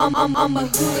I'm a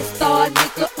hood star,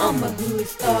 nigga. I'm a hood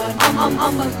star. I'm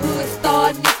a hood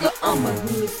star, nigga. I'm a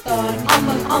hood star.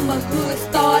 I'm a hood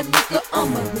star, nigga.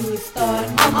 I'm a hood star.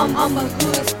 I'm a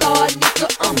hood star, nigga.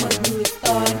 I'm a hood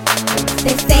star.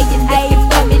 They say you looking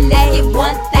for me, let's get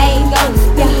one thing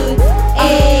understood.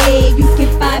 Hey, you can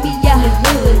find me in the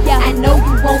hood. I know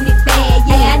you want it bad,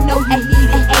 yeah, I know you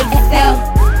need it ASAP.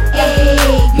 Hey,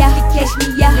 you can catch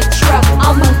me in the truck.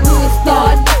 I'm a hood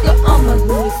star, nigga. I'm a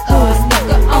hood star,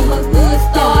 nigga. I'm a hood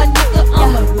star, nigga.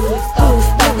 I'm a hood star,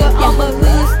 nigga. I'm a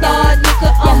hood star, nigga.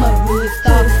 I'm a hood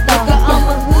star, nigga. I'm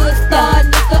a hood star,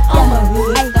 nigga. I'm a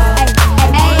hood star.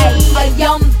 Hey, a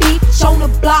young bitch on the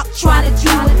block tryna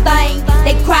do a thing.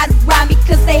 They cried around me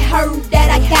cause they heard that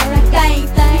I got the game.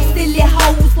 These silly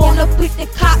hoes wanna put the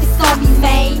cops on me,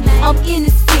 man. I'm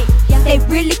innocent, they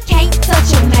really can't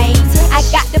touch a man. I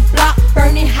got the block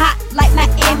burning hot like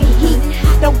Miami heat.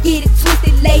 Don't get it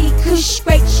twisted, lady, Kush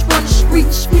straight from the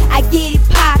streets. I get it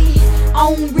poppin', I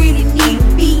don't really need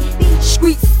a beat.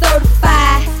 Street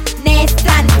certified, now it's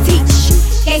time to teach.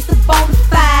 Gangsta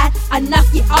bonafide, I knock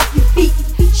you off your feet.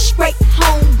 Straight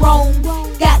homegrown,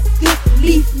 got good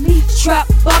leaf. Trap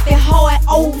bumpin' hard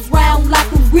O's round like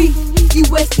a reef.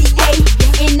 USDA,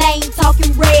 and I ain't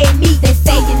talking red meat. They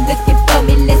say you looking for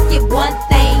me, let's get one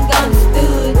thing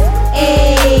understood.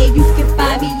 Hey, you can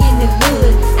find me in the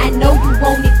hood. I know you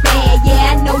want it bad,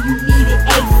 yeah, I know you need it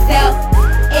ASAP.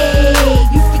 Hey,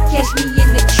 you can catch me in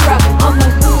the truck. I'm a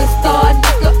hood star,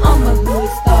 nigga. I'm a hood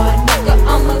star, nigga.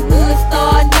 I'm a hood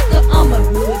star, nigga. I'm a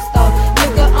hood star,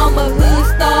 nigga. I'm a hood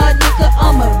star, nigga.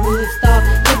 I'm a hood star,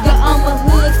 nigga. I'm a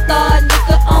hood star,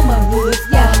 nigga. I'm a hood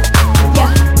star.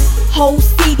 Yeah, whole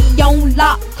city on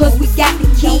lock, cause we got the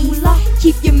keys.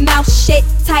 Keep your mouth shut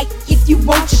tight if you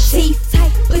want your teeth.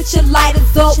 Put your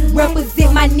lighters up,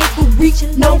 represent my nigga reach.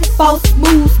 No false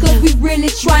moves, cause we really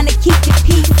tryna keep the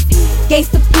peace.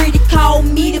 Gangsta pretty, call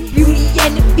me the beauty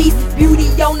and the beast. Beauty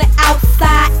on the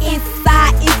outside,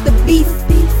 inside is the beast.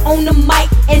 On the mic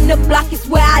and the block is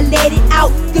where I let it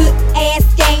out. Good ass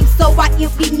game, so I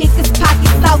empty niggas'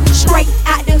 pockets out. Straight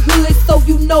out the hood, so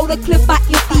you know the clip I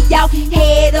empty out.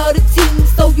 Head of the team,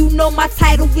 so you know my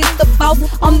title is the boss.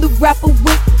 I'm the rapper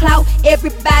with clout.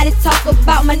 Everybody talk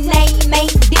about my name,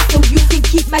 ain't this, so you can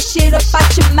keep my shit up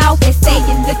out your mouth. They say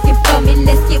you looking for me,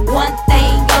 let's get one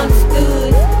thing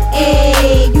understood.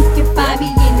 Hey, you can find me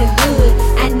in the hood.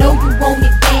 I know you want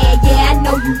it bad, yeah, I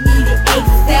know you need it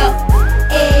ASAP.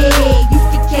 Hey, you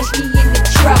can catch me in the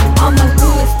truck. I'm a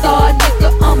hood star, nigga.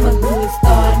 I'm a hood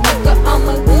star, nigga. I'm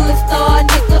a hood star,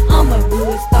 nigga. I'm a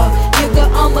hood star, nigga.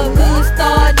 I'm a hood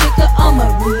star, nigga. I'm a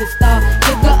hood star,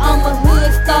 nigga. I'm a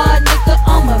hood star, nigga.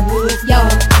 I'm a hood star.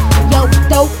 Yo,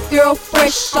 dope girl,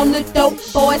 fresh on the dope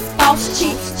boys, false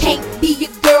chick. Can't be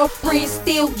your girlfriend,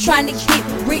 still tryna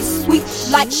get rich, sweet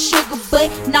like sugar,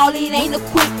 but no, it ain't a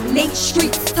quick lick.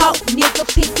 Streets talk, nigga,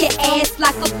 pick your ass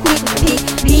like a quick pick.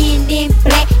 Being in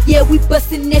black, yeah, we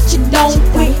bustin' at your dome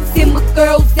quick. Send my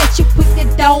girls that you put the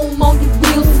dome on your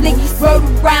real slick. Rode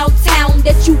around town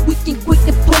that you wicked quick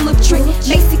to pull a trick.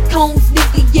 Macy Combs,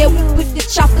 nigga, yeah, we put the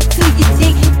chopper to your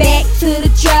dick. Back to the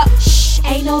drop, shh,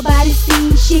 ain't nobody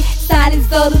seen shit. Silence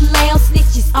of the loud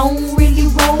snitches, I don't really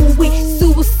roll with.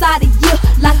 Suicide, yeah,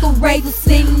 like a razor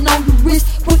sitting on the wrist.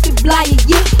 Put the blind,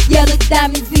 yeah, yellow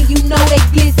diamonds and you know they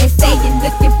glitz. They say you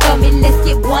looking for me, let's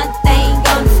get one thing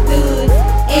understood.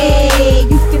 Hey,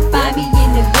 you can find me in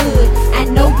the hood. I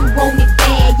know you want it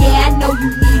bad, yeah, I know you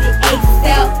need it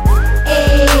ASAP.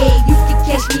 Hey, you can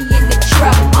catch me in the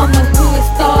truck. I'm a hood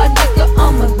star, nigga.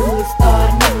 I'm a hood star,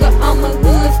 nigga. I'm a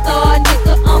hood star,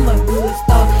 nigga. I'm a hood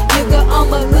star, nigga.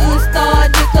 I'm a hood star,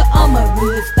 nigga. I'm a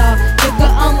hood star, nigga.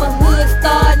 I'm a hood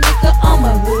star, nigga. I'm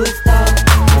a hood star.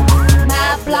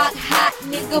 My block hot,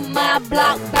 nigga, my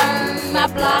block burn. My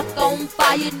block on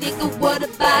fire, nigga, what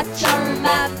about churn?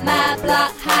 My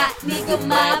block hot, nigga,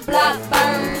 my block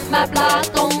burn. My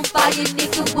block on fire,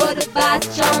 nigga, what about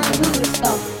churn?